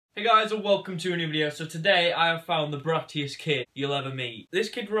Hey guys, and welcome to a new video. So today I have found the brattiest kid you'll ever meet. This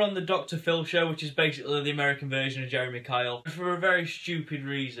kid were on the Dr. Phil show, which is basically the American version of Jeremy Kyle, for a very stupid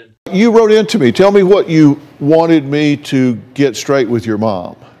reason. You wrote into me. Tell me what you wanted me to get straight with your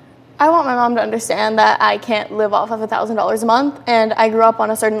mom. I want my mom to understand that I can't live off of $1,000 a month, and I grew up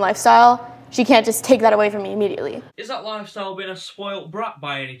on a certain lifestyle. She can't just take that away from me immediately. Is that lifestyle being a spoilt brat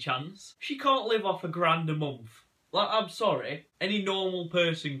by any chance? She can't live off $1,000 a month. Like, I'm sorry, any normal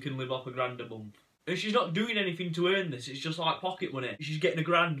person can live off $1,000 a month. And she's not doing anything to earn this, it's just like pocket money. She's getting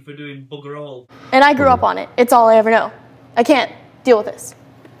 $1,000 for doing bugger all. And I grew up on it. It's all I ever know. I can't deal with this.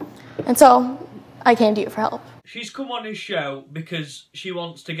 And so, I came to you for help. She's come on his show because she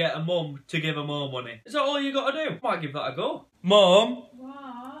wants to get a mum to give her more money. Is that all you gotta do? Might give that a go. Mum?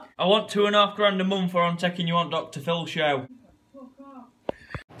 What? I want $2,500 a month or I'm taking you on Dr. Phil's show.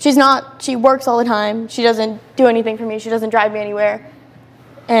 She works all the time. She doesn't do anything for me. She doesn't drive me anywhere.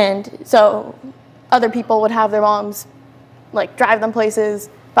 And so other people would have their moms, like, drive them places,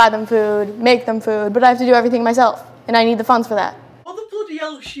 buy them food, make them food, but I have to do everything myself, and I need the funds for that. What the bloody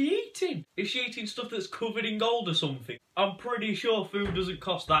hell is she eating? Is she eating stuff that's covered in gold or something? I'm pretty sure food doesn't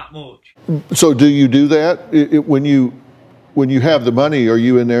cost that much. So do you do that? When you have the money, are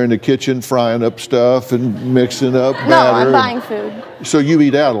you in there in the kitchen frying up stuff and mixing up batter? No, I'm buying food. So you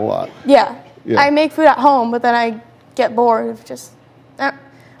eat out a lot? Yeah. I make food at home, but then I get bored of just... I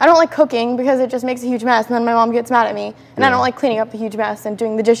don't like cooking because it just makes a huge mess, and then my mom gets mad at me. And I don't like cleaning up the huge mess and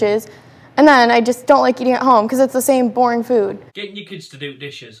doing the dishes. And then I just don't like eating at home because it's the same boring food. Getting your kids to do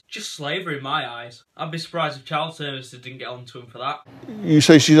dishes, just slavery in my eyes. I'd be surprised if child services didn't get onto them for that. You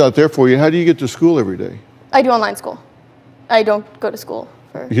say she's out there for you. How do you get to school every day? I do online school. I don't go to school.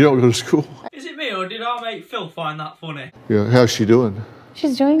 You don't go to school? Is it me or did our mate Phil find that funny? Yeah, how's she doing?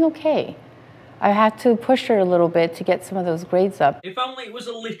 She's doing okay. I had to push her a little bit to get some of those grades up. If only it was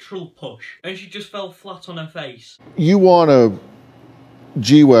a literal push and she just fell flat on her face. You want a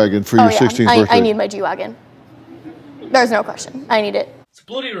G-Wagon for your 16th birthday? I need my G-Wagon. There's no question. I need it. It's a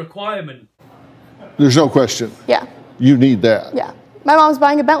bloody requirement. There's no question? Yeah. You need that? Yeah. My mom's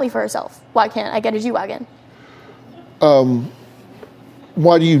buying a Bentley for herself. Why can't I get a G-Wagon?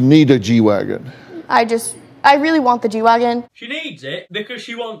 Why do you need a G-Wagon? I really want the G-Wagon. She needs it because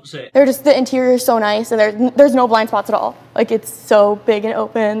she wants it. The interior is so nice, and there's no blind spots at all. Like, it's so big and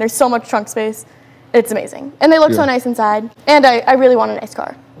open. There's so much trunk space. It's amazing. And they look so nice inside. And I really want a nice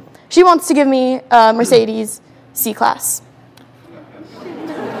car. She wants to give me a Mercedes C-Class.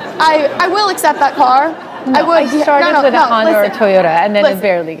 I will accept that car. No, I started with a Honda or a Toyota, and then it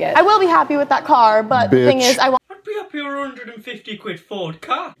barely gets. I will be happy with that car, but the thing is, I'd be happy with a 150 quid Ford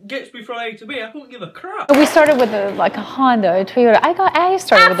car. Gets me from A to B, I couldn't give a crap. We started with a Honda, a Toyota. I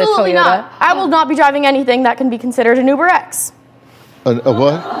started with a Toyota. Absolutely not. I will not be driving anything that can be considered an Uber X. A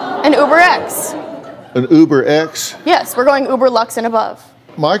what? An Uber X. An Uber X? Yes, we're going Uber Lux and above.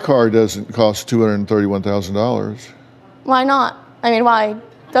 My car doesn't cost $231,000. Why not? I mean, why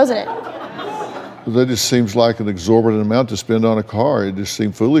doesn't it? That just seems like an exorbitant amount to spend on a car. It just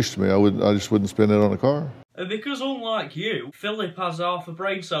seemed foolish to me. I just wouldn't spend it on a car. Because unlike you, Philip has half a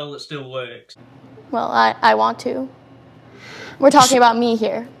brain cell that still works. Well, I want to. We're talking about me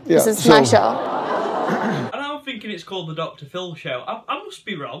here. Yeah, this is my show. And I'm thinking it's called the Dr. Phil show. I must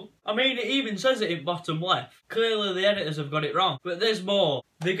be wrong. I mean, it even says it in bottom left. Clearly the editors have got it wrong. But there's more.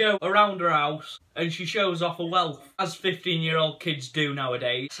 They go around her house and she shows off her wealth, as 15-year-old kids do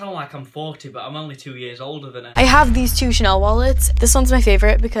nowadays. I sound like I'm 40, but I'm only 2 years older than her. I have these two Chanel wallets. This one's my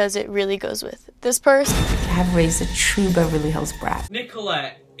favorite because it really goes with this purse. I have raised a true Beverly Hills brat.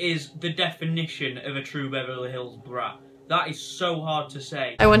 Nicolette is the definition of a true Beverly Hills brat. That is so hard to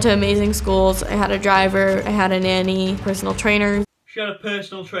say. I went to amazing schools. I had a driver, I had a nanny, personal trainer. She had a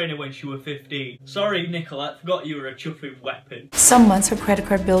personal trainer when she was 15. Sorry, Nicolette, forgot you were a chuffing weapon. Some months her credit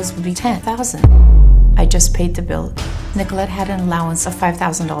card bills would be $10,000. I just paid the bill. Nicolette had an allowance of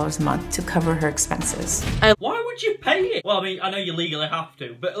 $5,000 a month to cover her expenses. Why would you pay it? Well, I mean, I know you legally have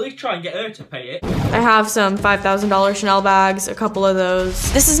to, but at least try and get her to pay it. I have some $5,000 Chanel bags, a couple of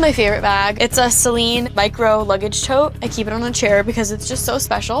those. This is my favorite bag. It's a Celine micro luggage tote. I keep it on a chair because it's just so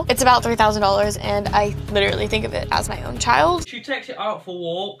special. It's about $3,000 and I literally think of it as my own child. She takes it out for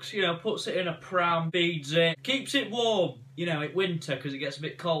walks, you know, puts it in a pram, beads it, keeps it warm. You know, in winter because it gets a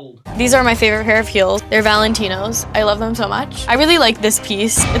bit cold. These are my favorite pair of heels. They're Valentinos. I love them so much. I really like this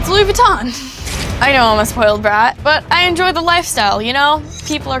piece. It's Louis Vuitton. I know I'm a spoiled brat, but I enjoy the lifestyle, you know?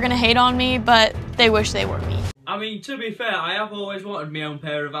 People are gonna hate on me, but they wish they were me. I mean, to be fair, I have always wanted my own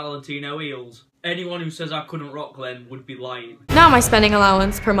pair of Valentino heels. Anyone who says I couldn't rock them would be lying. Now my spending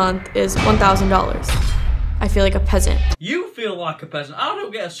allowance per month is $1,000. I feel like a peasant. You feel like a peasant. I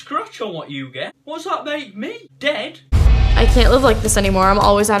don't get a scratch on what you get. What's that make me? Dead? I can't live like this anymore. I'm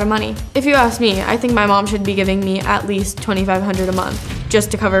always out of money. If you ask me, I think my mom should be giving me at least $2,500 a month just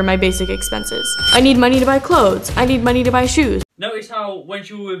to cover my basic expenses. I need money to buy clothes. I need money to buy shoes. Notice how when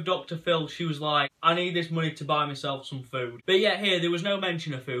she was with Dr. Phil, she was like, I need this money to buy myself some food. But yet here, there was no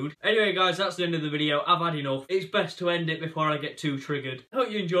mention of food. Anyway, guys, that's the end of the video. I've had enough. It's best to end it before I get too triggered. Hope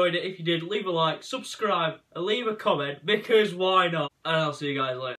you enjoyed it. If you did, leave a like, subscribe, and leave a comment, because why not? And I'll see you guys later.